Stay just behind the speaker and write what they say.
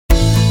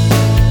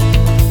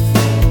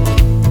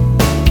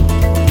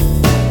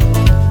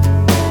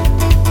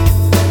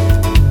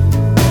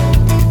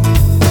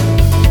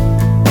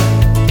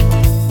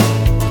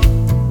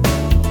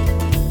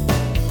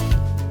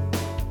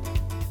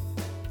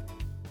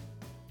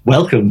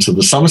Welcome to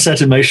the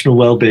Somerset Emotional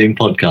Wellbeing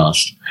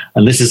podcast,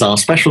 and this is our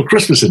special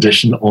Christmas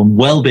edition on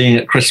Wellbeing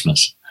at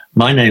Christmas.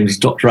 My name is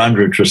Dr.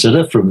 Andrew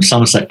Tresidder from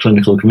Somerset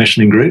Clinical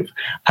Commissioning Group,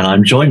 and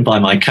I'm joined by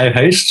my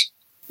co-host,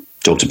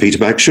 Dr. Peter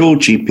Bagshaw,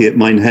 GP at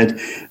Minehead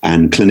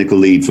and Clinical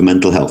Lead for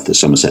Mental Health at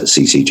Somerset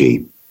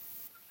CCG.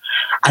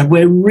 And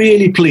we're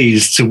really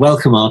pleased to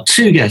welcome our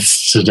two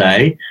guests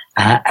today,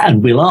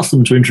 and we'll ask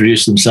them to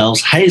introduce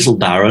themselves, Hazel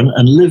Barron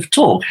and Liv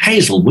Talk.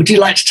 Hazel, would you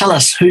like to tell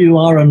us who you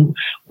are and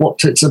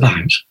what it's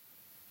about?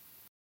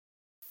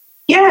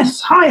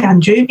 Yes. Hi,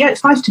 Andrew. Yeah,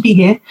 it's nice to be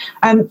here.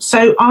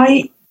 So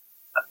I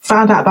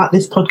found out about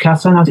this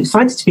podcast and I was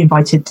excited to be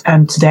invited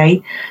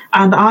today.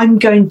 And I'm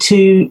going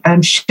to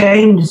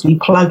shamelessly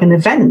plug an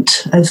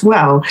event as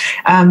well.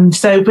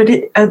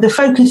 The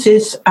focus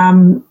is,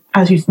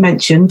 as you've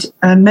mentioned,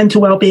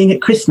 mental wellbeing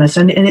at Christmas.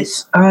 And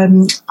it's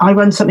I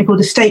run something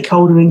called a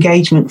stakeholder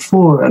engagement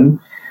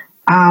forum.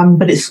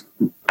 But it's,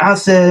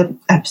 as the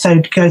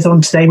episode goes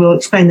on today, we'll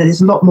explain that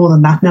there's a lot more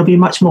than that, and there'll be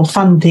much more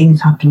fun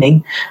things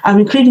happening,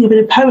 including a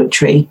bit of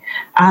poetry,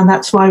 and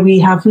that's why we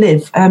have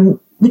Liv.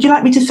 Would you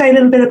like me to say a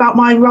little bit about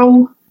my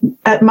role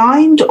at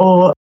Mind,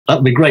 or?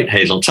 That'd be great,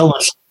 Hazel. Tell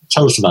us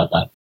about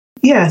that.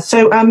 Yeah,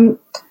 so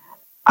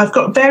I've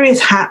got various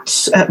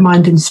hats at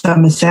Mind in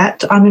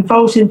Somerset. I'm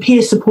involved in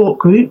peer support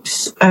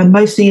groups,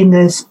 mostly in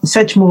the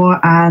Sedgemoor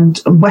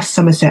and West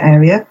Somerset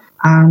area,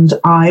 and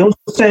I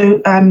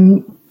also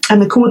I'm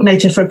the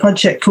coordinator for a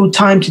project called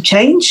Time to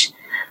Change.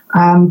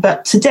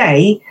 But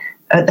today,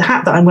 the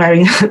hat that I'm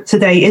wearing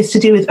today is to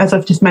do with, as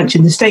I've just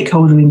mentioned, the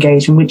stakeholder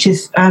engagement, which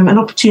is an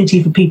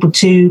opportunity for people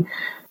to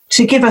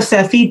give us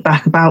their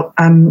feedback about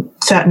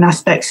certain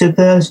aspects of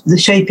the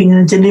shaping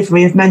and the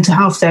delivery of mental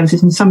health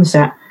services in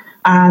Somerset.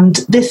 And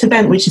this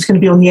event, which is going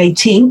to be on the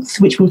 18th,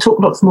 which we'll talk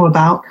lots more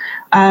about,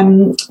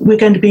 we're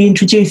going to be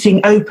introducing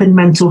open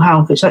mental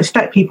health, which I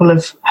expect people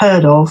have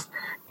heard of.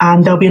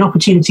 And there'll be an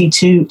opportunity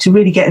to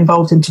really get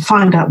involved and to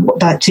find out what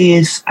that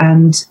is.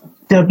 And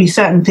there'll be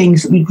certain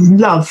things that we'd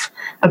love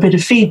a bit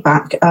of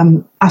feedback,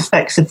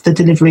 aspects of the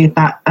delivery of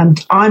that.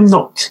 And I'm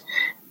not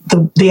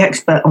the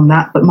expert on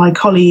that, but my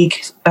colleague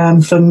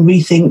from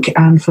Rethink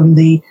and from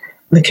the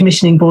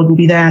commissioning board will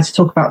be there to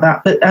talk about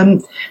that. But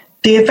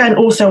the event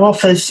also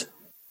offers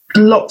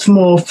lots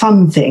more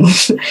fun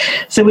things.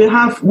 So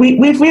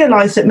we've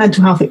realised that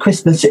mental health at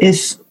Christmas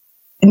is,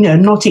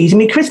 not easy. I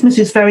mean, Christmas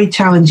is very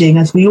challenging,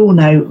 as we all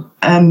know,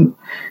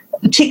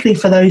 particularly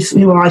for those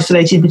who are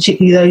isolated,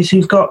 particularly those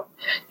who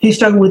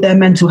struggle with their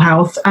mental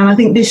health. And I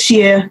think this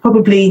year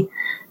probably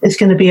is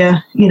going to be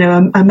a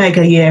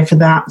mega year for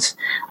that.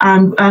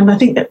 And I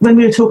think that when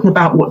we were talking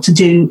about what to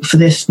do for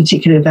this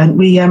particular event,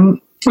 we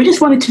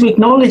just wanted to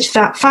acknowledge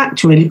that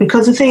fact, really,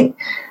 because I think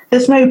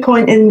there's no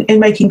point in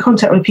making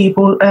contact with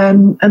people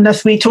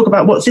unless we talk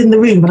about what's in the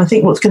room. And I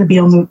think what's going to be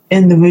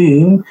in the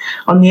room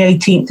on the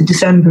 18th of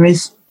December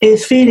is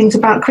feelings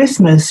about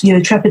Christmas,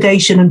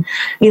 trepidation and,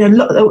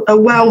 a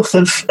wealth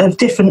of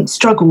different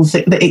struggles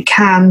that it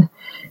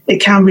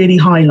can really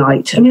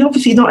highlight. I mean,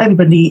 obviously not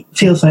everybody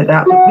feels like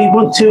that, but we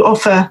want to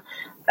offer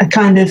a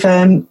kind of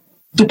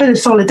a bit of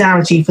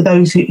solidarity for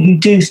those who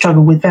do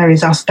struggle with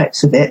various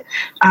aspects of it.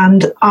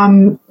 And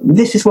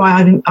this is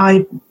why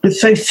I was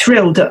so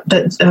thrilled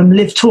that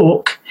Liv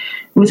Talk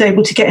was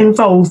able to get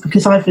involved,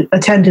 because I've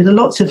attended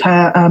lots of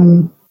her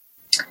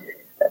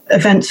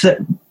events that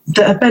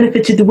have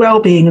benefited the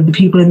well-being of the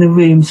people in the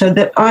room. So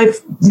that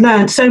I've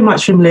learned so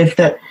much from Liv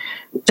that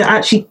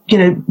actually,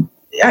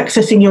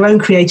 accessing your own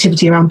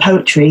creativity around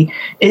poetry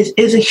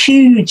is a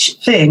huge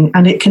thing,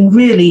 and it can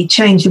really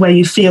change the way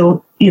you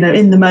feel,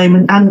 in the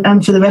moment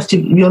and for the rest of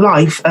your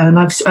life. And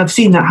I've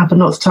seen that happen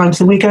lots of times.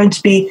 So we're going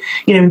to be,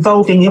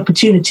 involving the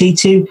opportunity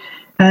to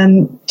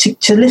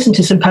listen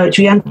to some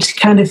poetry and to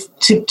kind of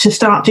to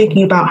start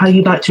thinking about how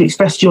you'd like to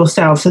express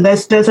yourself. So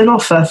there's an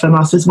offer from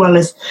us as well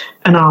as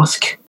an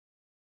ask.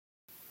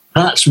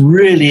 That's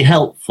really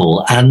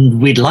helpful,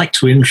 and we'd like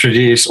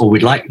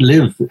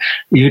Liv,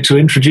 you to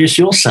introduce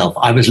yourself.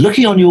 I was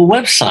looking on your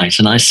website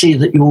and I see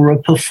that you're a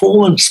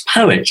performance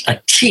poet, a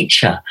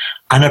teacher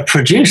and a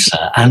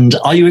producer. And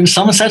are you in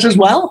Somerset as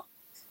well?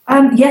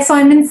 Yes,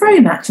 I'm in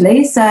Frome,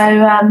 actually. So,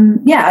 I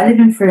live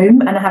in Frome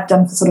and I have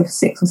done for sort of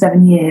 6 or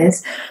 7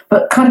 years,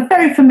 but kind of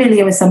very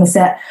familiar with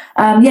Somerset.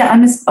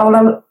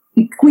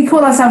 We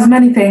call ourselves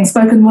many things: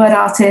 spoken word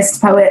artist,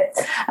 poet,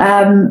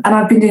 and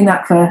I've been doing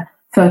that for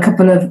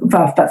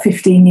about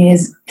 15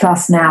 years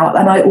plus now.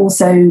 And I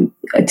also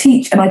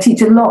teach, and I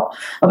teach a lot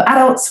of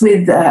adults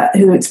with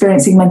who are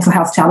experiencing mental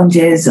health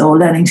challenges or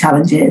learning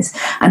challenges,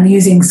 and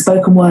using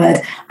spoken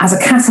word as a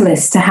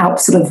catalyst to help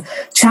sort of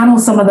channel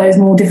some of those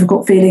more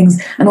difficult feelings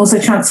and also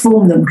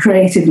transform them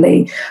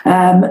creatively,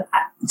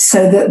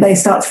 so that they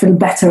start to feel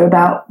better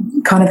about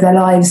kind of their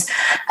lives.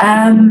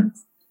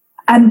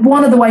 And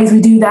one of the ways we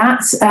do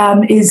that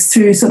is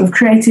through sort of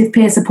creative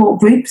peer support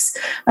groups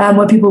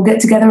where people get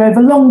together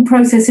over long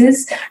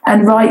processes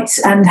and write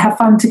and have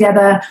fun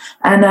together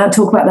and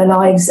talk about their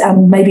lives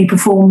and maybe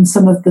perform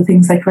some of the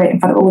things they create in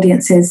front of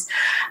audiences.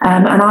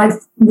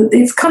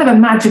 It's kind of a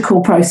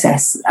magical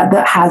process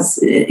that has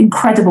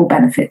incredible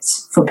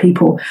benefits for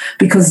people,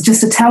 because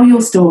just to tell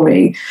your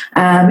story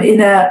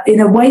in a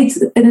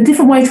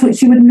different way to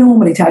which you would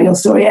normally tell your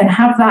story, and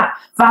have that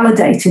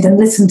validated and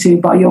listened to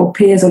by your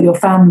peers or your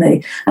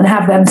family, and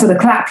have them sort of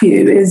clap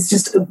you, is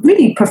just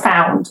really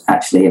profound.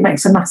 Actually, it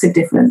makes a massive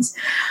difference.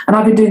 And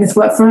I've been doing this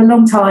work for a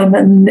long time,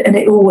 and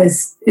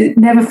it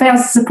never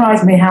fails to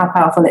surprise me how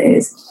powerful it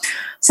is.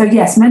 So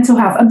yes, mental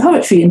health and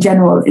poetry in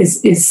general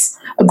is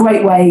a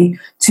great way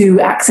to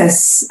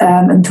access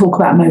and talk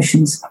about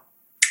emotions.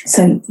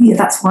 So yeah,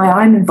 that's why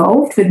I'm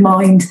involved with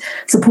Mind,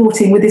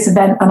 supporting with this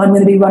event, and I'm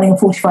going to be running a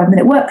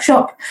 45-minute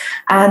workshop,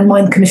 and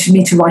Mind commissioned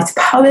me to write a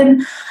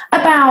poem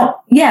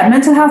about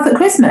mental health at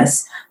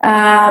Christmas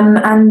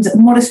and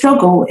what a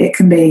struggle it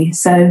can be.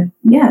 So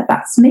yeah,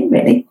 that's me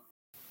really.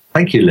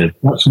 Thank you, Liv.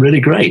 That's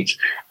really great.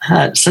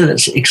 So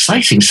that's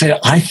exciting. So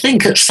I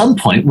think at some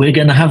point we're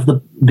going to have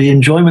the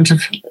enjoyment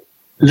of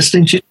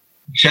listening to you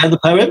share the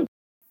poem.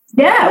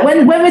 Yeah.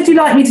 When would you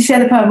like me to share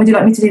the poem? Would you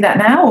like me to do that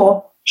now,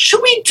 or?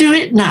 Should we do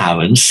it now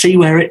and see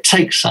where it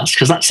takes us?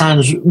 Because that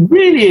sounds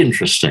really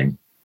interesting.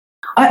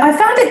 I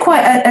found it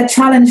quite a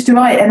challenge to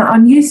write, and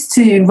I'm used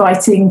to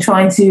writing,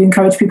 trying to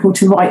encourage people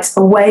to write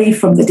away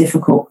from the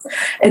difficult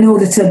in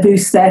order to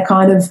boost their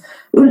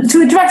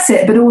to address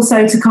it, but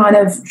also to kind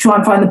of try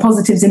and find the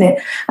positives in it.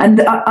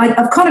 And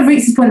I've kind of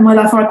reached this point in my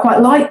life where I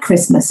quite like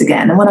Christmas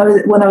again. And when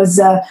I was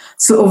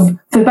sort of,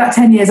 for about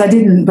 10 years I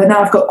didn't, but now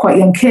I've got quite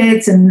young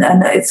kids, and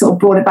it sort of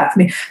brought it back for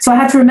me. So I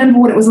had to remember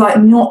what it was like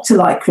not to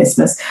like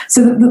Christmas.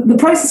 So the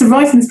process of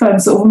writing this poem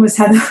sort of almost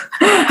had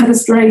a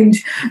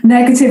strange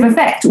negative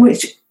effect,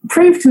 which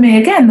proved to me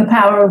again the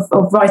power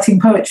of writing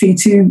poetry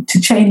to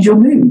change your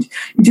mood.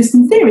 You just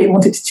in theory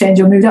want it to change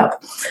your mood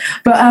up.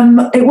 But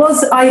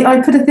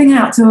I put a thing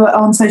out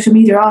on social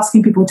media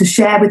asking people to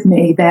share with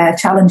me their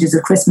challenges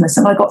of Christmas,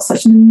 and I got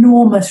such an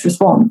enormous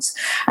response,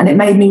 and it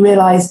made me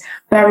realise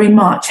very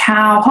much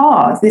how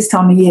hard this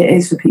time of year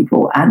is for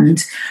people,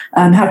 and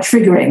how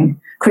triggering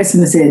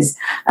Christmas is.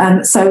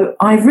 So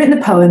I've written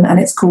a poem, and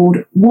it's called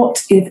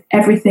What If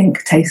Everything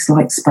Tastes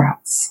Like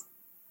Sprouts?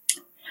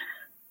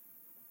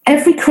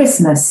 Every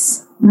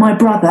Christmas, my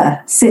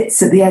brother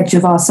sits at the edge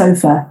of our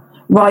sofa,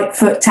 right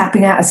foot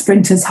tapping out a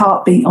sprinter's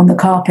heartbeat on the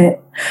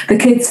carpet, the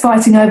kids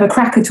fighting over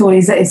cracker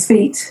toys at his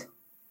feet.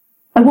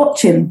 I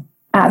watch him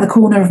out of the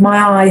corner of my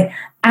eye,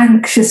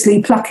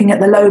 anxiously plucking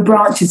at the low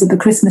branches of the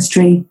Christmas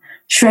tree,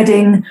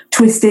 shredding,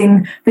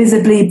 twisting,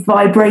 visibly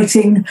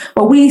vibrating,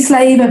 while we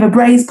slave over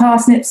braised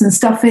parsnips and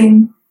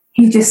stuffing.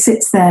 He just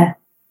sits there,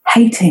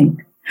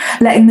 hating,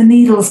 letting the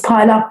needles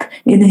pile up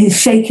in his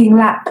shaking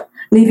lap,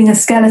 leaving a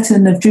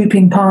skeleton of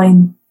drooping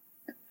pine.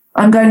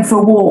 I'm going for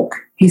a walk,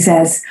 he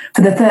says,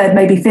 for the third,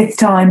 maybe fifth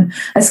time,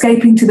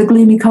 escaping to the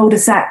gloomy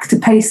cul-de-sac to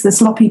pace the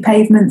sloppy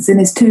pavements in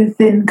his too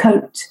thin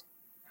coat.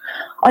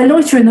 I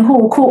loiter in the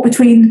hall, caught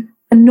between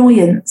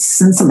annoyance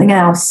and something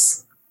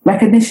else.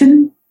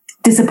 Recognition?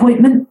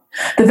 Disappointment?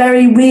 The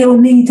very real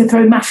need to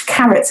throw mashed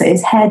carrots at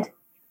his head.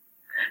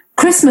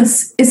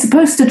 Christmas is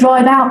supposed to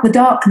drive out the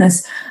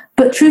darkness,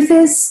 but truth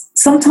is,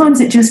 sometimes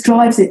it just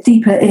drives it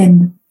deeper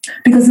in.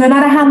 Because no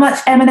matter how much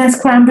M&S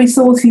cranberry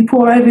sauce you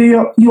pour over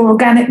your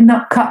organic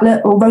nut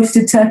cutlet or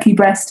roasted turkey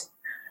breast,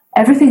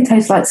 everything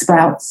tastes like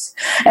sprouts.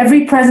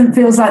 Every present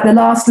feels like the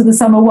last of the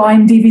summer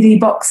wine DVD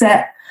box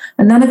set,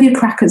 and none of your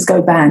crackers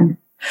go bang.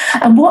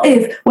 And what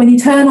if, when you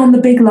turn on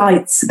the big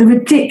lights, the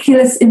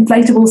ridiculous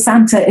inflatable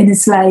Santa in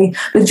his sleigh,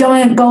 the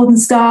giant golden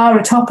star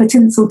atop a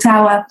tinsel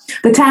tower,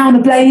 the town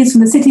ablaze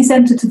from the city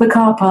centre to the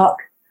car park,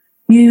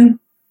 you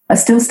are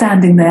still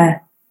standing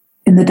there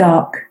in the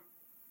dark.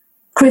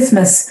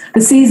 Christmas, the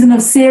season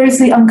of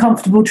seriously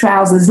uncomfortable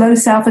trousers, low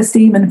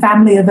self-esteem and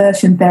family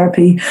aversion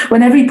therapy,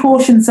 when every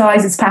portion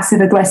size is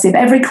passive-aggressive,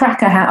 every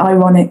cracker hat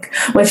ironic,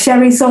 where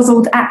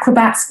sherry-sozzled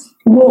acrobats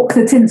walk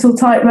the tinsel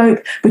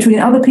tightrope between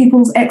other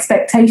people's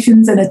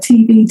expectations and a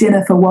TV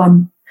dinner for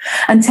one.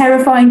 And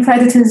terrifying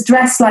predators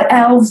dressed like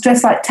elves,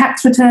 dressed like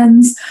tax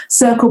returns,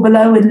 circle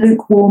below in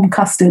lukewarm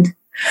custard.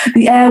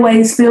 The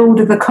airways filled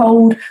with the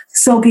cold,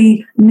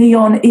 soggy,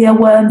 neon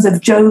earworms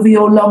of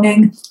jovial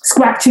longing,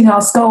 scratching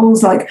our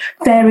skulls like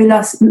fairy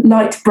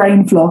light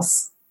brain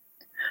floss.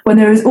 When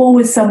there is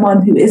always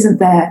someone who isn't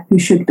there who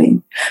should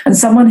be, and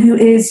someone who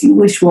is you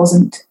wish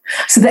wasn't.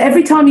 So that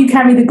every time you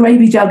carry the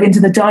gravy jug into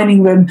the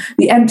dining room,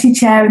 the empty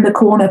chair in the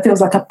corner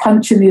feels like a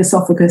punch in the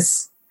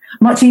esophagus.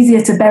 Much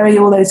easier to bury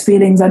all those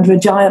feelings under a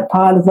giant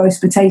pile of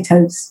roast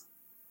potatoes.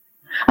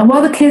 And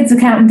while the kids are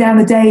counting down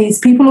the days,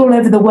 people all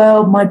over the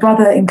world, my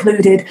brother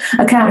included,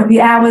 are counting the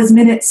hours,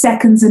 minutes,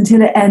 seconds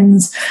until it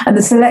ends, and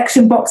the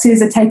selection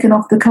boxes are taken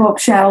off the co-op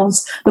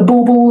shelves, the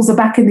baubles are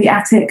back in the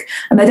attic,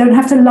 and they don't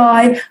have to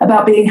lie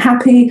about being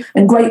happy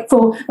and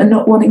grateful and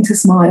not wanting to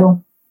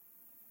smile.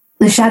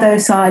 The shadow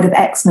side of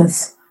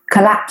Xmas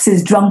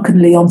collapses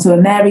drunkenly onto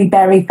a Mary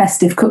Berry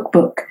festive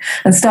cookbook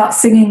and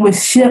starts singing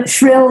with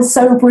shrill,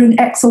 sobering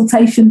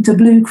exultation to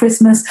Blue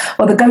Christmas,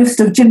 while the ghost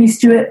of Jimmy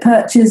Stewart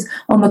perches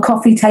on the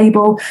coffee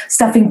table,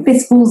 stuffing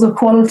fistfuls of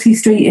Quality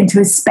Street into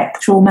his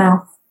spectral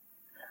mouth.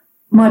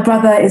 My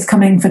brother is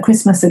coming for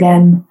Christmas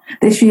again.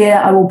 This year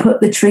I will put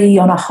the tree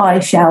on a high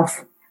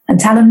shelf and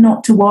tell him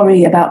not to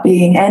worry about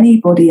being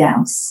anybody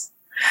else.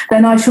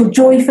 Then I shall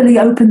joyfully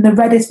open the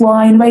reddest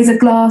wine, raise a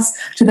glass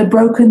to the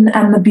broken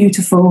and the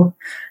beautiful,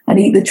 and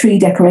eat the tree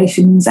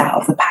decorations out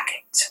of the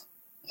packet.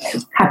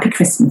 Happy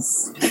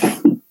Christmas.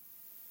 And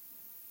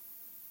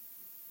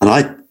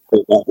I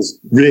thought that was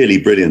really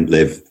brilliant,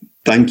 Liv.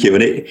 Thank you.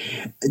 And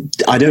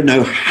I don't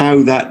know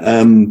how that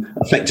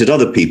affected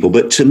other people,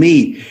 but to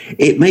me,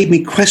 it made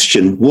me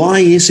question, why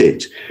is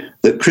it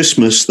that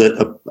Christmas,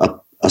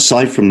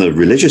 aside from the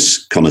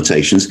religious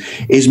connotations,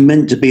 is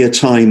meant to be a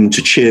time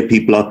to cheer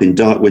people up in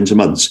dark winter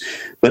months?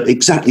 But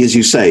exactly as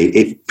you say,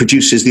 it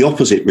produces the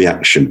opposite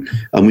reaction.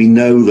 And we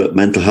know that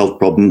mental health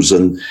problems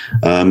and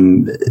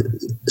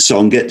so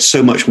on get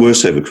so much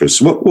worse over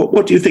Christmas.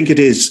 What do you think it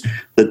is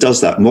that does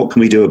that, and what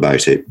can we do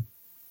about it?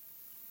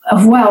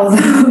 Well,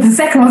 the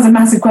second one's a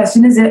massive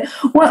question, is it?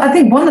 Well, I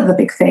think one of the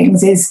big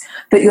things is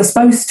that you're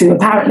supposed to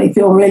apparently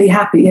feel really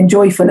happy and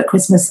joyful at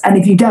Christmas. And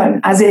if you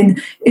don't, as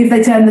in if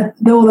they turn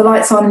all the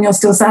lights on and you're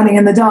still standing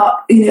in the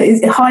dark,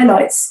 it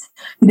highlights,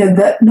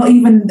 that not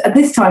even at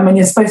this time when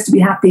you're supposed to be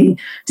happy,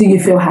 do you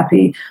feel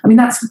happy? I mean,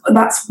 that's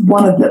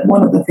one of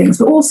the things,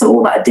 but also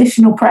all that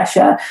additional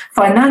pressure.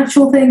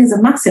 Financial thing is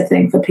a massive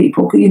thing for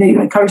people.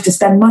 You're encouraged to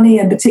spend money,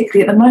 and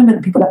particularly at the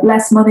moment, people have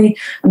less money,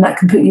 and that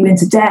can put you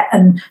into debt.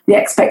 And the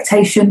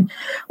expectation,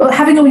 well,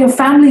 having all your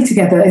family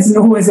together isn't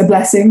always a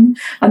blessing,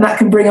 and that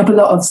can bring up a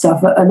lot of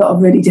stuff, a lot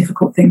of really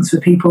difficult things for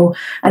people,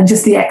 and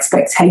just the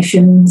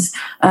expectations,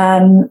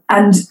 and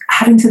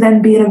having to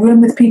then be in a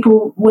room with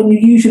people when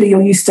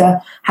you're used to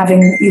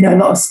having a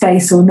lot of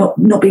space, or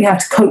not being able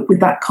to cope with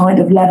that kind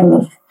of level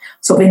of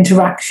sort of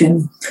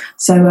interaction.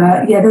 So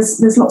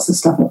there's lots of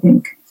stuff, I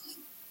think.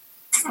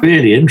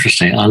 Really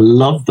interesting. I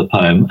love the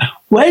poem.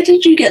 Where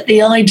did you get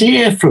the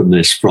idea from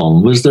this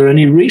from? Was there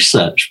any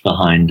research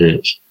behind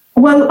it?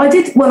 Well, I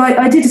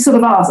did sort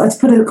of ask. I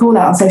put a call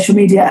out on social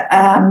media.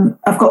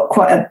 I've got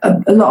quite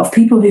a lot of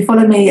people who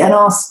follow me and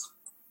ask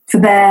for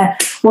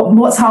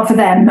what's hard for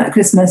them at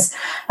Christmas.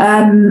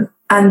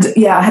 And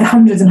I had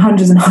hundreds and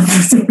hundreds and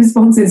hundreds of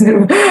responses.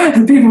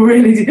 People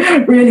really,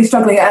 really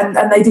struggling.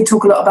 And they did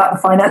talk a lot about the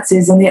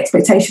finances and the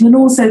expectation, and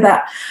also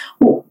that,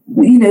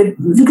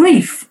 the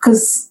grief,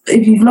 because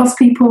if you've lost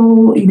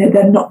people,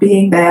 them not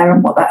being there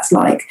and what that's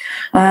like.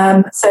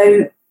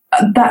 So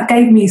that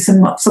gave me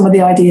some of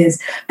the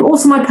ideas, but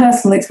also my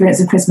personal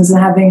experience of Christmas and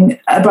having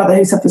a brother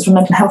who suffers from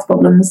mental health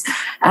problems,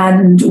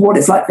 and what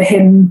it's like for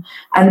him,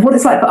 and what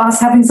it's like for us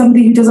having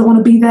somebody who doesn't want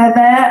to be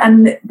there.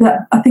 And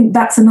I think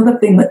that's another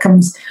thing that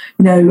comes,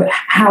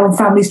 how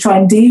families try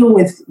and deal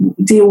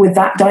with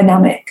that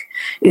dynamic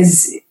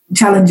is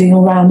challenging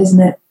all round, isn't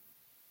it?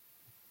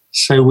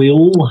 So we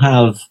all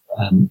have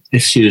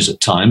issues at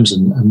times,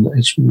 and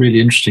it's really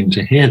interesting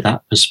to hear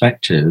that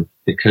perspective,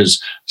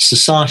 because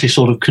society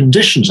sort of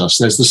conditions us.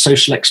 There's the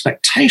social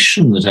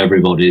expectation that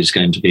everybody is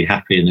going to be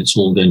happy and it's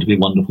all going to be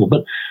wonderful.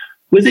 But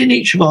within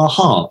each of our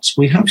hearts,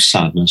 we have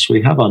sadness,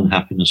 we have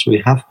unhappiness,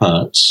 we have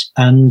hurts,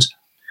 and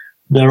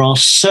there are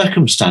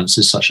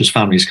circumstances such as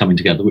families coming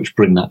together which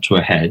bring that to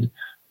a head.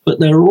 But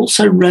there are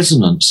also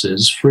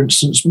resonances. For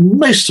instance,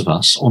 most of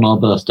us on our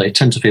birthday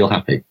tend to feel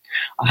happy.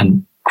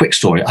 And quick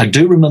story, I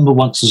do remember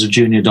once as a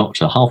junior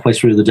doctor, halfway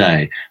through the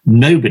day,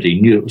 nobody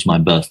knew it was my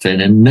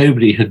birthday and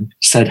nobody had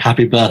said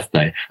happy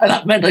birthday. And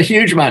that meant a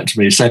huge amount to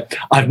me. So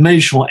I've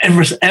made sure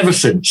ever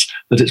since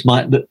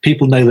that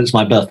people know that it's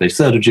my birthday,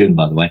 3rd of June,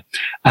 by the way,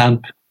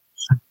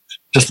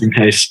 just in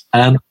case.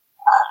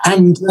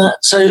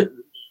 So,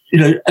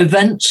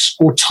 events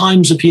or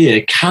times of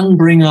year can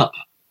bring up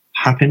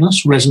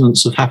happiness,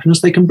 resonance of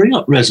happiness. They can bring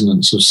up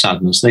resonance of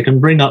sadness. They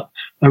can bring up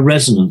a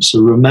resonance,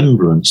 a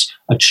remembrance,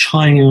 a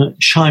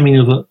chiming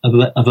of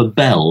a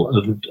bell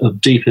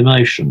of deep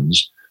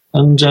emotions.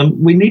 And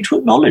we need to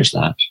acknowledge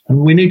that, and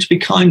we need to be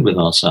kind with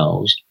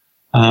ourselves.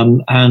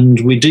 And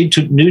we need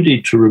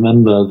to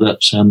remember that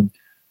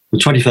the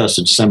 21st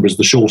of December is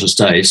the shortest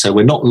day, so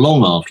we're not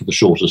long after the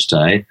shortest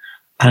day.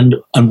 And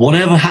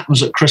whatever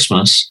happens at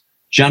Christmas,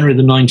 January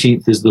the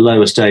 19th is the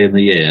lowest day in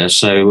the year,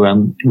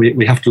 so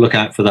we have to look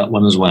out for that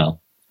one as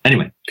well.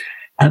 Anyway,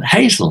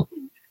 Hazel,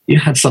 you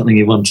had something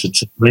you wanted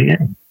to bring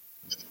in.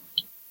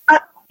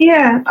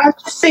 I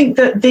just think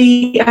that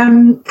the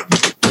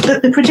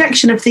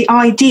projection of the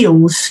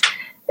ideals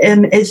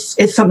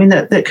is something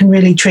that can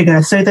really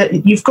trigger, so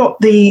that you've got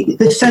the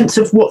sense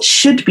of what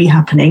should be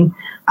happening,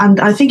 and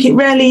I think it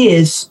rarely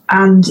is,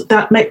 and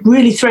that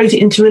really throws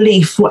it into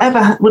relief.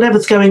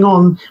 Whatever's going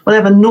on,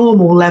 whatever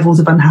normal levels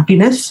of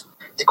unhappiness,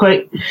 to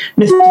quote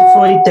Mr.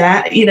 Freud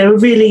there,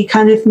 really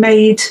kind of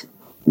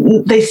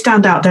they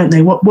stand out, don't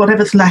they?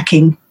 Whatever's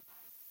lacking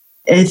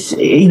is,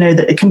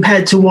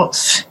 compared to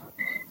what's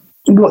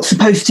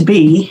supposed to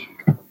be,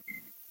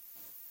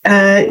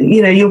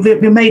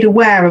 you're made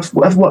aware of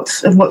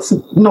what's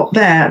not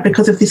there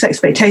because of this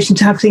expectation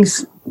to have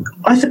things,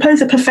 I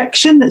suppose, a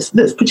perfection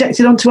that's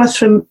projected onto us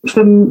from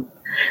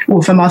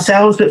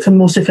ourselves, but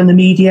also from the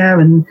media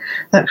and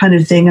that kind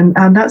of thing.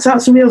 And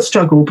that's a real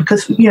struggle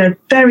because,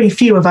 very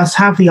few of us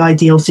have the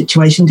ideal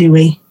situation, do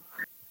we?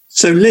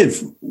 So,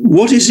 Liv,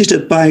 what is it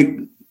about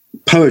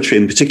poetry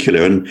in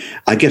particular? And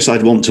I guess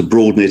I'd want to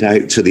broaden it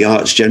out to the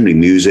arts generally,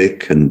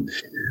 music and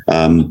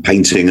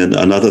painting and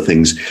other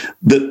things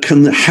that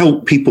can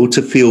help people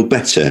to feel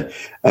better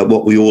at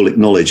what we all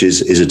acknowledge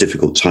is a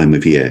difficult time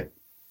of year.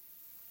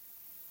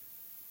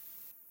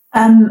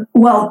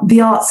 Well,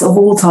 the arts of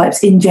all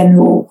types in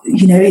general,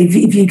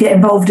 if you get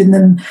involved in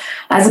them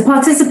as a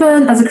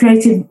participant, as a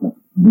creative,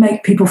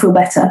 make people feel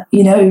better.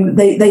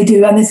 They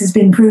do, and this has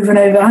been proven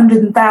over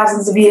hundreds and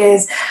thousands of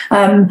years.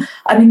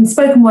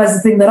 Spoken word is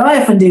the thing that I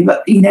often do,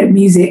 but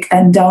music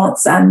and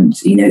dance and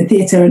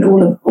theatre and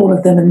all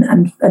of them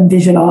and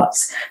visual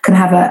arts can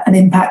have an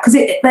impact because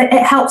it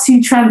helps you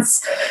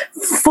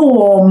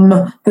transform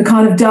the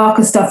kind of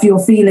darker stuff you're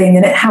feeling,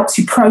 and it helps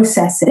you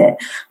process it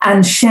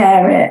and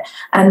share it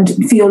and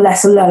feel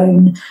less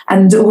alone.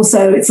 And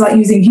also, it's like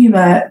using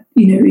humour.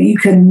 You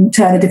can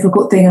turn a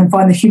difficult thing and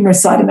find the humorous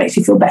side. It makes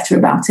you feel better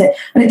about it,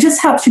 and it just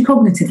helps you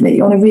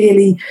cognitively on a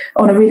really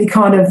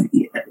kind of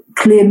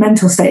clear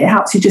mental state. It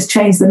helps you just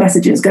change the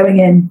messages going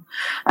in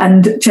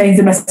and change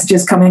the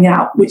messages coming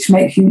out, which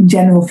make you in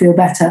general feel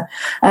better.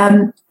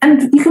 And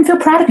you can feel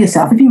proud of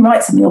yourself if you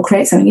write something or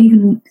create something,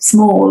 even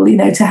small. To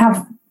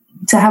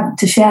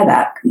share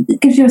that, it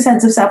gives you a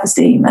sense of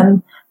self-esteem,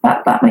 and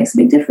that makes a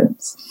big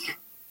difference.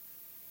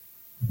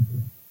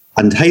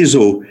 And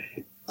Hazel,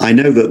 I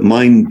know that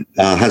mine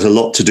has a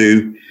lot to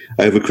do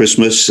over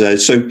Christmas.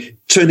 So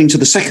turning to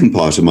the second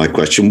part of my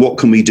question, what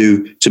can we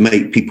do to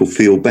make people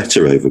feel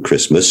better over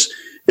Christmas?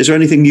 Is there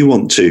anything you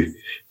want to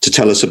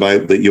tell us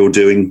about that you're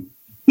doing?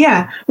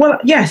 Yeah, well,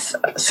 yes.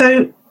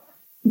 So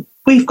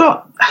we've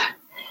got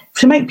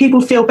to make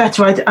people feel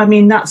better.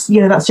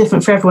 That's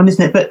different for everyone,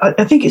 isn't it? But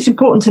I think it's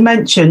important to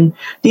mention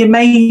the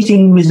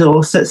amazing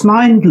resource that's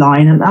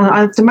Mindline. And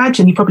I'd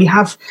imagine you probably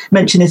have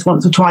mentioned this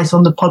once or twice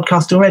on the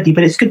podcast already,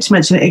 but it's good to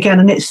mention it again.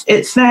 And it's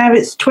there.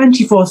 It's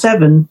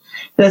 24/7.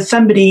 There's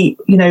somebody,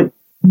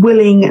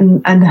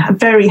 willing and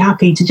very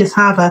happy to just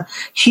have a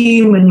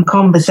human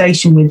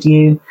conversation with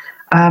you.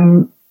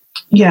 So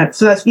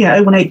that's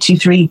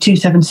 01823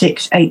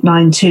 276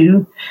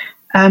 892.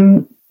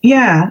 And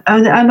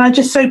I'm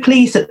just so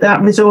pleased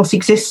that resource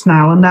exists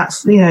now, and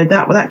that's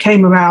that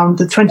came around.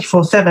 The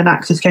 24/7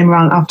 access came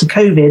around after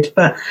COVID,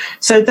 but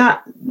so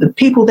that the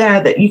people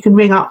there that you can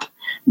ring up,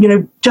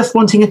 just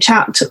wanting a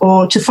chat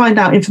or to find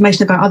out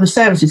information about other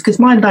services, because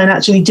Mindline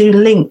actually do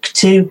link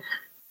to,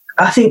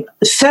 I think,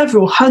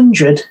 several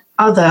hundred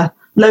other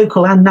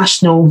local and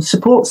national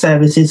support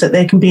services that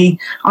they can be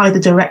either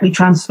directly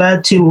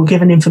transferred to or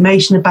given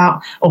information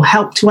about or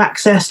help to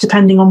access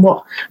depending on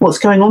what's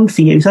going on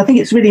for you. So I think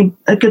it's really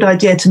a good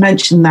idea to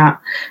mention that,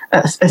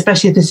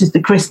 especially if this is the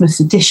Christmas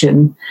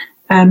edition.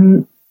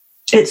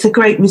 It's a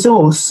great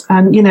resource,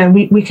 and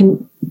we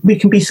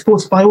can be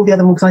supported by all the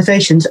other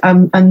organisations,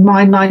 and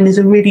Mindline is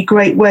a really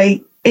great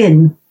way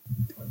in.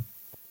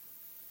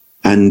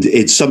 And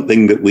it's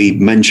something that we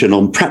mention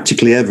on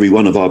practically every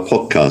one of our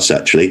podcasts,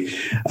 actually.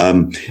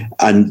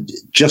 And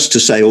just to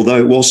say, although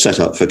it was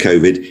set up for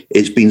COVID,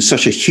 it's been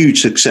such a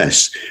huge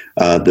success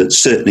that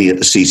certainly at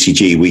the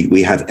CCG,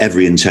 we have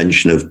every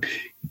intention of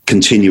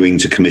continuing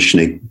to commission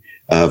it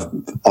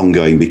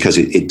ongoing because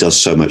it does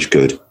so much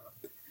good.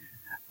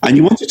 And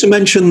you wanted to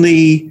mention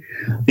the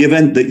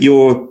event that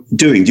you're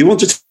doing. Do you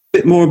want to tell a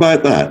bit more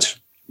about that?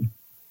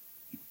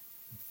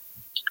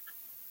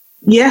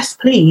 Yes,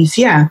 please.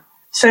 Yeah.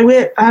 So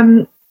we're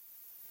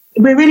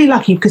really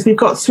lucky because we've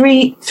got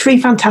three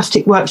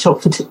fantastic workshop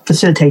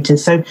facilitators.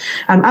 So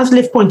as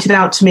Liv pointed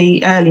out to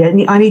me earlier,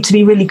 I need to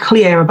be really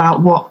clear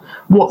about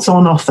what's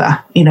on offer,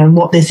 and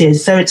what this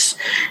is. So it's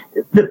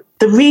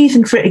the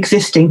reason for it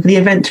existing, for the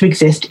event to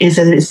exist, is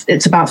that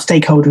it's about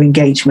stakeholder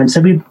engagement.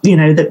 So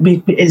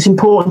it's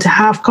important to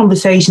have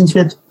conversations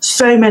with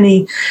so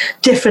many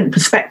different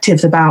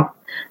perspectives about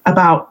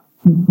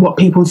what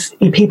people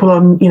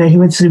on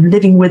who are sort of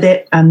living with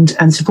it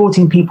and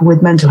supporting people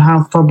with mental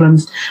health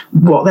problems,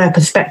 what their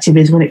perspective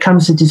is when it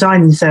comes to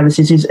designing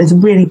services is a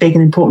really big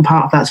and important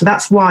part of that. So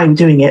that's why I'm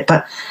doing it.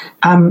 But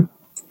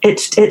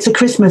it's a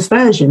Christmas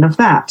version of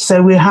that.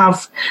 So we'll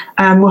have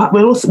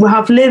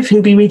Liv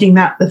who'll be reading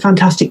the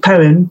fantastic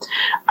poem,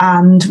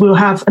 and we'll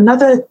have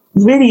another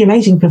really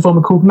amazing performer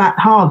called Matt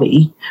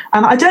Harvey.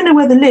 And I don't know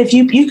whether Liv,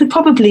 you could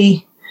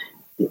probably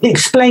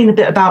explain a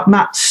bit about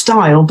Matt's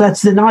style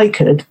better than I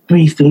could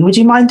briefly. Would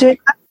you mind doing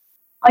that?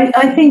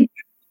 I think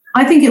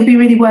it would be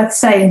really worth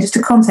saying, just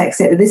to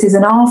context it, that this is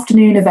an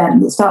afternoon event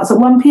that starts at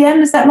 1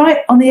 p.m. Is that right?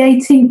 On the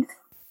 18th?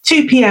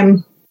 2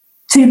 p.m.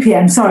 2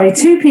 p.m.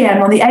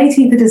 on the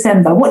 18th of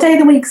December. What day of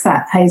the week is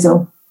that,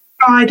 Hazel?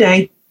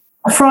 Friday.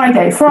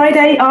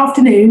 Friday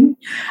afternoon.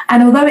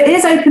 And although it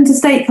is open to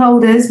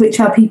stakeholders, which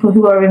are people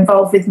who are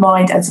involved with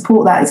Mind and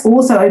support that, it's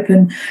also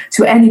open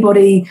to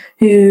anybody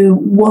who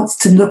wants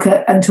to look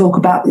at and talk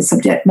about this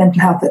subject,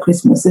 mental health at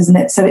Christmas, isn't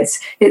it? So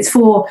it's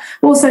for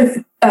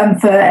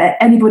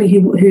anybody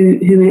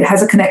who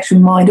has a connection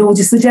with Mind, or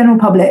just the general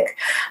public.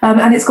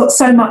 And it's got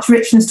so much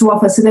richness to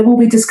offer. So there will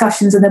be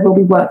discussions and there will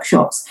be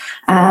workshops.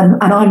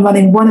 And I'm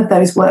running one of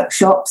those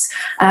workshops.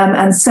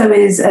 And so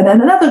is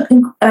another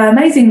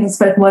amazing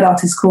spoken word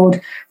artist called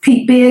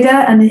Pete Bearder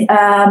and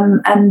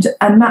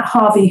Matt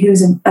Harvey,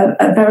 who's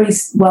a very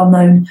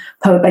well-known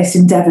poet based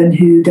in Devon,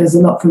 who does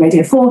a lot for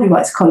Radio 4, who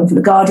writes a column for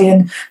The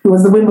Guardian, who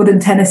was the Wimbledon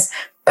tennis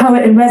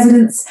poet in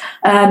residence.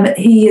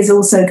 He is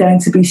also going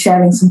to be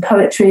sharing some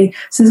poetry.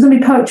 So there's going to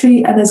be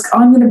poetry, and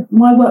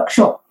my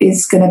workshop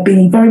is going to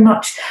be very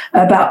much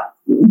about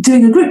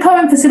doing a group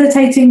poem,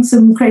 facilitating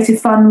some creative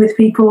fun with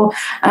people.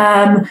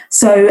 And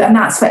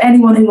that's for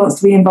anyone who wants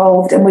to be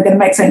involved, and we're going to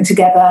make something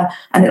together,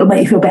 and it'll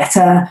make you feel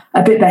better,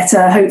 a bit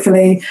better,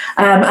 hopefully.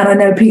 And I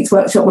know Pete's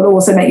workshop will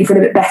also make you feel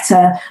a bit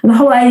better. And the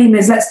whole aim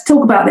is, let's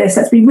talk about this,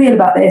 let's be real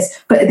about this,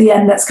 but at the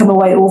end, let's come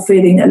away all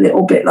feeling a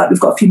little bit like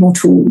we've got a few more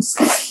tools.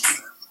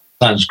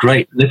 Sounds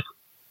great.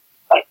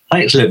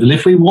 Thanks, Liv. And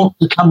if we want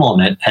to come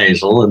on it,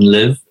 Hazel and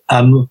Liv,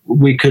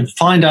 we could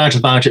find out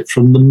about it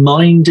from the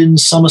Mind in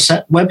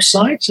Somerset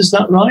website. Is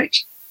that right?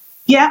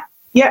 Yeah.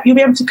 You'll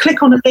be able to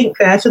click on a link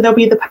there. So there'll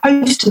be the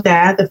poster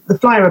there, the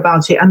flyer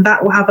about it, and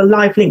that will have a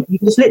live link. You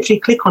can just literally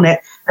click on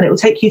it and it will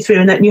take you through,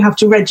 and then you have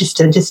to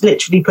register, just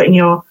literally putting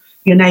your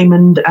name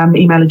and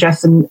email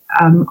address, and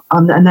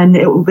then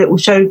it will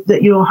show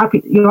that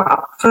you're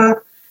up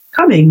for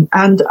coming.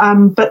 And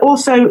but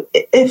also,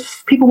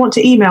 if people want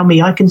to email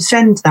me, I can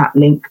send that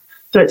link.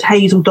 So it's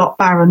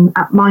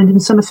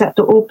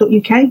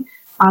hazel.barron@mindinsomerset.org.uk.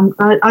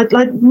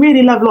 I'd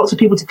really love lots of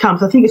people to come,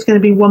 so I think it's going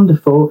to be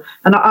wonderful.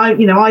 And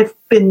I've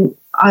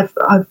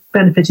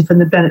benefited from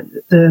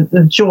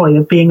the joy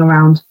of being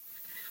around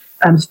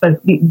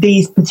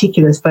these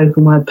particular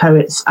spoken word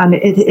poets, and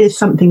it is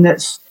something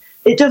it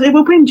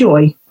will bring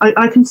joy.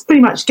 I can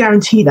pretty much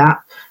guarantee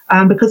that,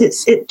 because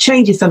it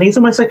changes something. It's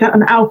almost like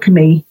an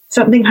alchemy.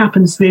 Something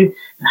happens through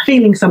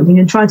feeling something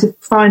and trying to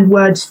find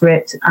words for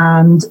it,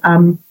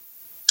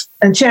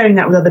 and sharing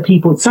that with other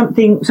people.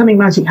 Something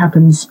magic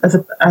happens as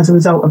a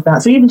result of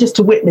that. So even just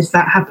to witness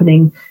that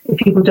happening, if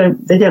people don't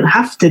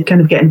have to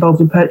kind of get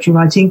involved in poetry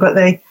writing, but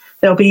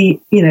they'll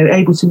be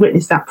able to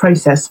witness that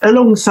process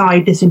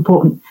alongside this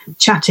important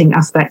chatting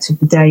aspect of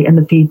the day and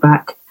the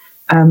feedback.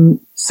 And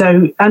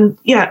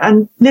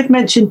Liv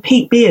mentioned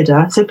Pete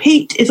Bearder. So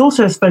Pete is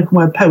also a spoken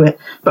word poet,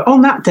 but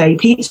on that day,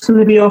 Pete's going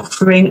to be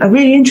offering a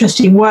really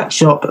interesting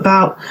workshop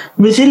about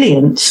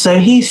resilience. So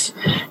he's,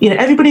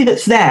 everybody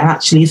that's there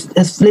actually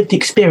has lived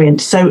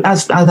experience. So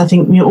as I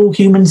think all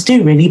humans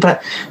do really,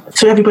 but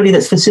so everybody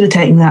that's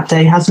facilitating that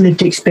day has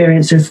lived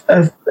experience of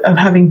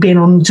having been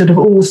on sort of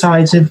all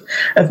sides of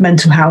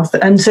mental health.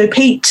 And so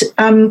Pete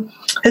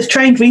has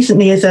trained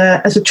recently as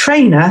a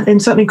trainer in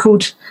something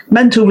called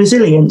mental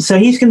resilience. So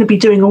he's going to be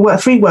doing a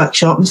free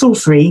workshop, it's all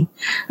free,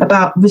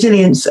 about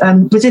resilience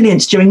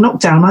during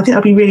lockdown. I think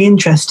that'd be really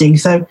interesting.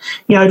 So,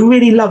 I'd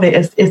really love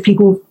it if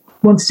people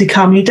wanted to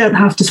come. You don't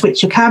have to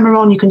switch your camera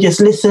on, you can just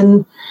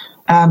listen,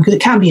 because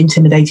it can be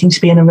intimidating to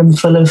be in a room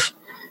full of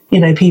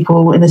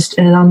people in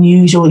an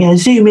unusual,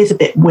 Zoom is a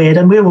bit weird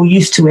and we're all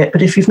used to it,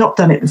 but if you've not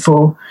done it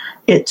before,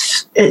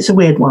 it's a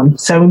weird one.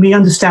 So we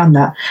understand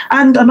that.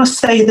 And I must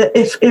say that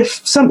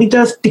if something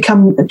does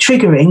become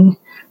triggering,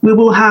 we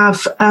will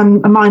have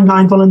a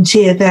Mindline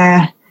volunteer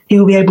there who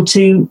will be able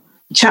to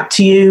chat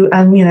to you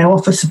and,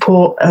 offer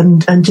support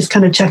and just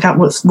kind of check out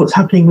what's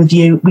happening with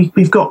you.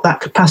 We've got that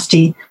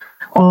capacity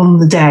on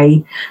the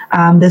day.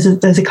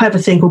 There's a clever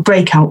thing called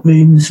breakout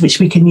rooms,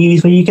 which we can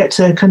use, where you get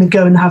to kind of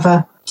go and have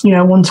a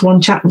one-to-one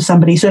chat with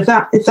somebody. So if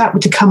that were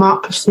to come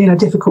up,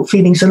 difficult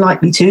feelings are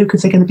likely to,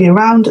 because they're going to be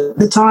around at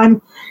the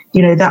time,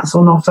 that's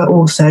on offer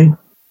also.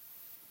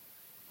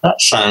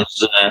 That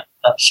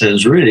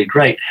sounds really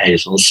great,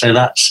 Hazel. So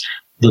that's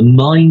the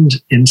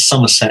Mind in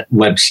Somerset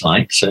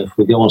website. So if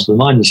we go onto the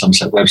Mind in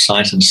Somerset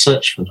website and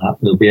search for that,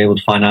 we'll be able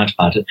to find out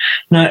about it.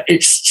 Now,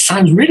 it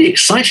sounds really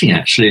exciting,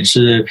 actually,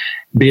 to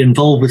be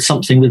involved with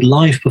something with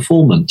live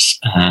performance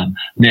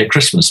near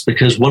Christmas,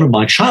 because one of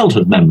my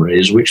childhood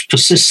memories, which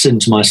persists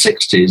into my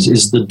 60s,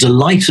 is the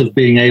delight of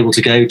being able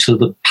to go to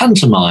the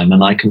pantomime.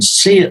 And I can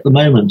see at the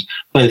moment,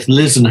 both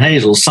Liz and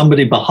Hazel,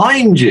 somebody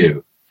behind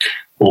you,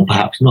 or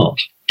perhaps not.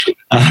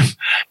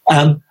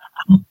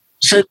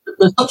 So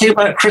there's something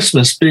about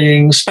Christmas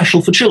being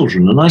special for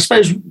children, and I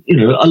suppose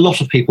a lot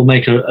of people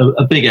make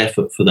a big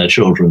effort for their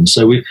children.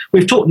 So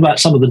we've talked about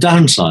some of the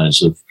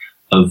downsides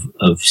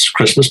of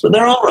Christmas, but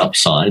there are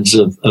upsides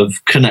of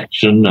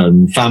connection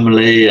and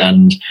family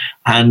and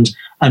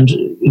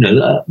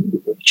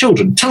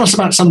children. Tell us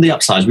about some of the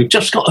upsides. We've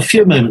just got a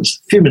few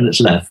minutes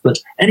left, but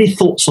any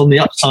thoughts on the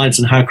upsides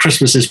and how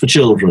Christmas is for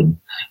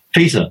children?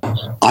 Peter.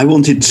 I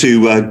wanted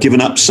to give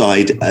an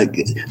upside,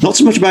 not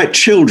so much about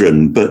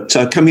children, but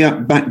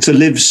coming back to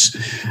Liv's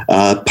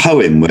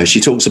poem where she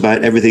talks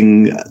about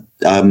everything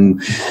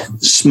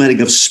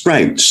smelling of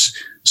sprouts.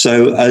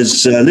 So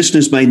as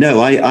listeners may know,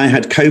 I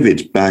had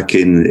COVID back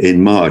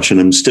in March, and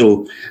I'm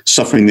still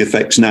suffering the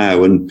effects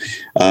now, and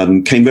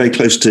came very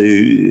close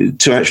to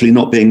actually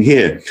not being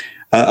here.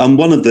 And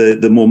one of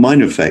the more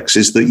minor effects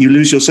is that you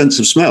lose your sense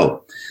of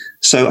smell.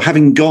 So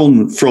having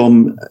gone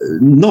from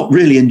not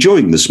really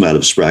enjoying the smell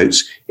of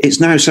sprouts, it's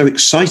now so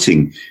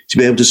exciting to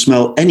be able to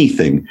smell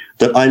anything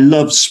that I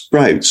love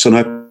sprouts. And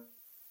our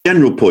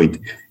general point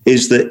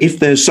is that if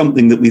there's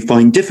something that we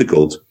find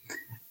difficult,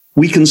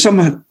 we can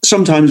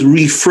sometimes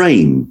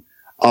reframe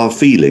our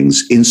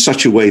feelings in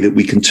such a way that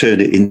we can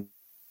turn it in.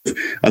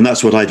 And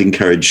that's what I'd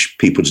encourage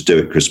people to do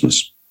at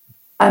Christmas.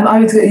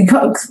 We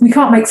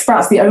can't make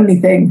sprouts the only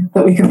thing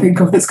that we can think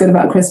of that's good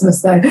about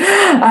Christmas, though.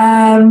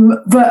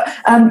 But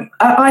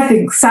I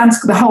think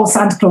the whole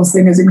Santa Claus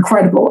thing is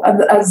incredible,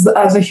 and as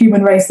a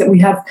human race, that we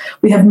have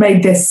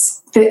made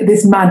this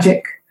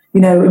magic.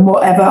 In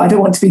whatever. I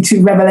don't want to be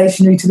too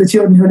revelationary to the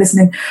children who are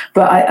listening,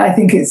 but I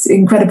think it's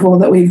incredible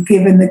that we've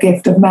given the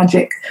gift of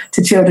magic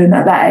to children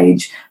at that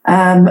age.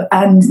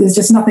 And there's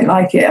just nothing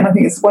like it. And I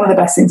think it's one of the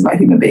best things about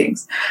human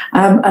beings.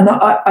 And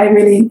I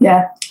really,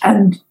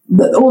 and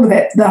all of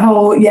it, the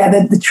whole,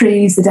 the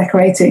trees, the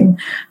decorating.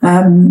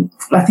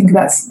 I think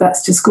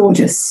that's just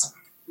gorgeous.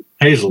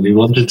 Hazel, you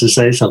wanted to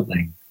say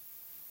something?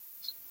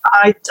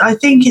 I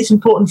think it's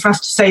important for us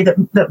to say that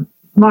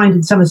Mind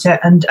in Somerset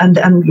and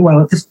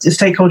the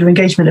stakeholder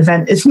engagement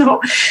event is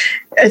not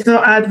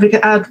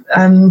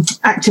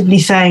actively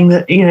saying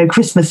that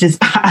Christmas is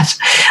bad.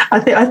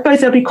 I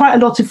suppose there'll be quite a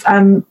lot of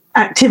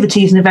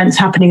activities and events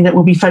happening that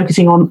will be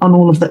focusing on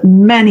all of the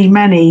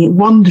many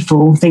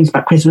wonderful things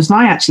about Christmas,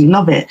 and I actually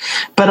love it.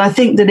 But I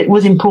think that it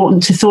was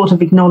important to sort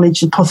of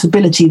acknowledge the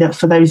possibility that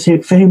for those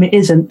for whom it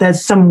isn't,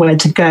 there's somewhere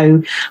to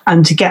go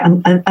and to get a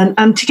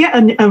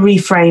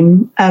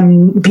reframe,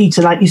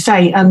 Peter, like you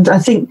say. And I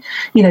think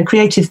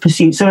creative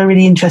pursuits are a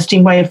really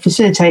interesting way of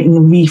facilitating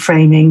the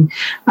reframing,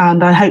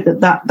 and I hope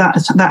that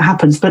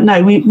happens. But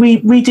no,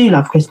 we do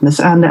love Christmas,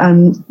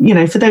 and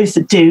for those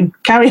that do,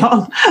 carry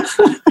on.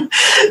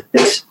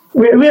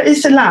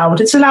 It's allowed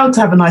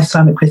to have a nice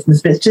time at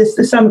Christmas, but it's just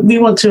we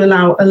want to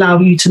allow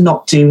you to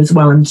not do as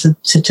well, and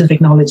to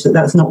acknowledge that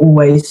that's not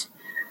always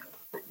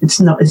it's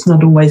not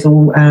always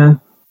all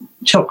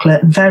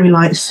chocolate and fairy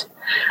lights.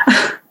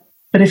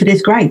 But if it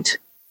is, great.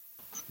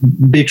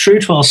 Be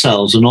true to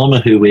ourselves and honour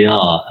who we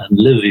are. And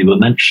Liv, you were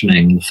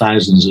mentioning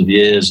thousands of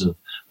years of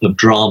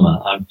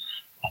drama.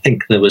 I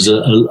think there was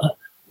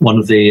one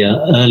of the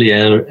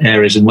earlier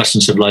areas in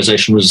Western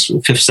civilization was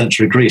 5th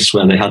century Greece,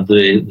 where they had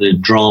the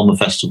drama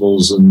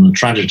festivals and the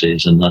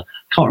tragedies. And I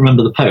can't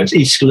remember the poets,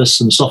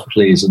 Aeschylus and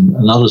Sophocles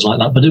and others like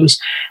that. But it was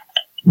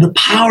the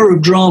power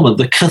of drama,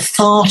 the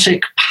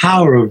cathartic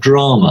power of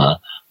drama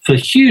for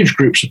huge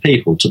groups of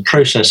people to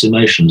process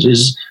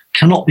emotions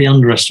cannot be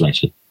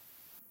underestimated.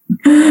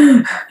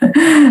 No,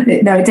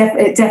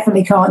 it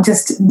definitely can't.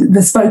 Just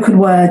the spoken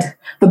word,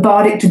 the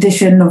bardic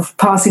tradition of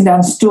passing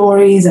down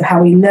stories of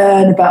how we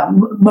learn about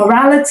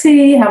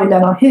morality, how we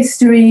learn our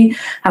history,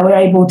 how we're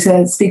able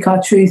to speak our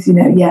truth.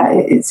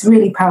 It's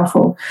really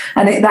powerful,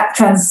 and that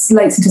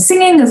translates into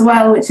singing as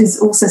well, which is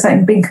also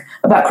something big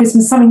about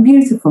Christmas, something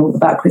beautiful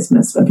about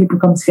Christmas when people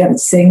come together to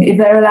sing, if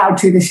they're allowed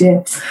to this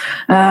year.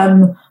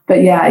 But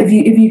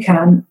if you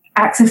can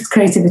access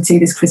creativity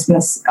this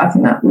Christmas, I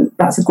think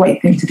that's a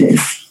great thing to do.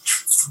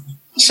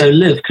 So,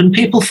 Liv, can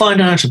people find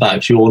out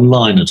about you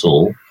online at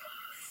all?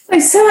 They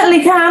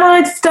certainly can.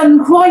 I've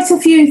done quite a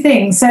few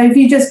things. So if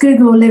you just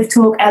Google Liv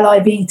Talk,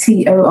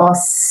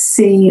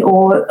 LIVTORC,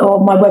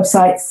 or my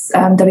website's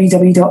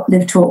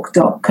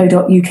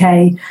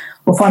www.livtalk.co.uk,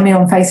 or find me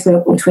on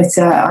Facebook or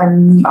Twitter.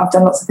 I've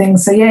done lots of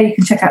things. So, you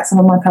can check out some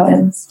of my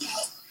poems.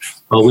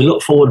 Well, we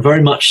look forward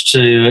very much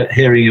to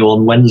hearing you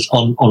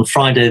on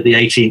Friday the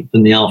 18th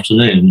in the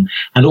afternoon.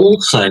 And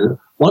also,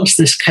 once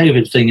this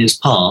COVID thing is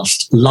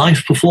past,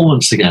 live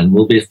performance again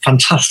will be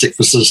fantastic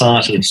for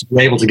society to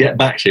be able to get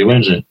back to,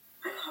 won't it?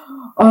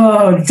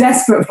 Oh,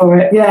 desperate for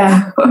it,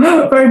 yeah.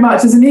 Very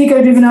much. As an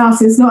ego-driven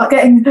artist, not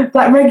getting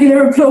that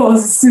regular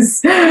applause is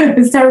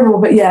terrible.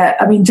 But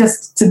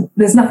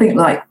there's nothing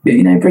like,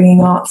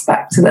 bringing arts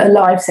back to a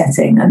live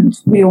setting, and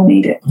we all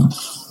need it.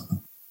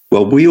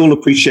 Well, we all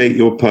appreciate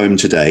your poem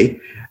today.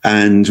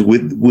 And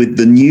with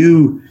the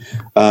new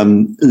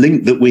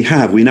link that we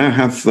now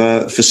have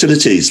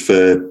facilities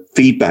for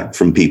feedback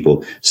from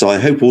people. So I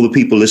hope all the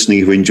people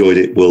listening who enjoyed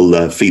it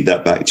will feed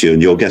that back to you,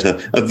 and you'll get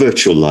a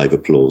virtual live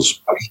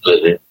applause.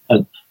 Absolutely.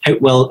 And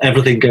hope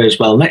everything goes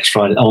well next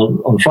Friday,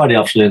 on Friday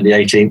afternoon, the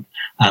 18th.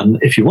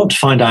 If you want to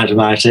find out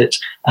about it,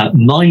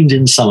 Mind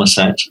in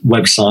Somerset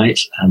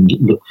website, and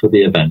look for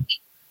the event.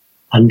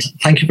 And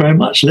thank you very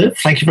much, Liv.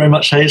 Thank you very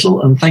much,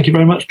 Hazel. And thank you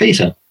very much,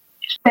 Peter.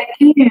 Thank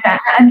you,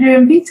 Andrew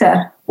and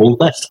Peter. All the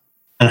best.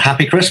 And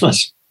happy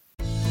Christmas.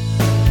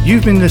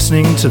 You've been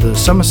listening to the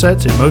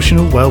Somerset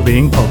Emotional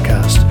Wellbeing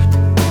Podcast.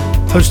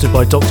 hosted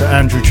by Dr.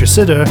 Andrew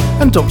Tresidder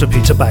and Dr.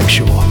 Peter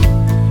Bagshaw.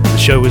 The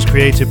show was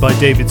created by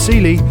David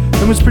Seeley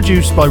and was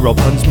produced by Rob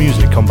Hunt's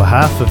Music on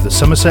behalf of the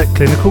Somerset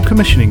Clinical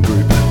Commissioning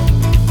Group.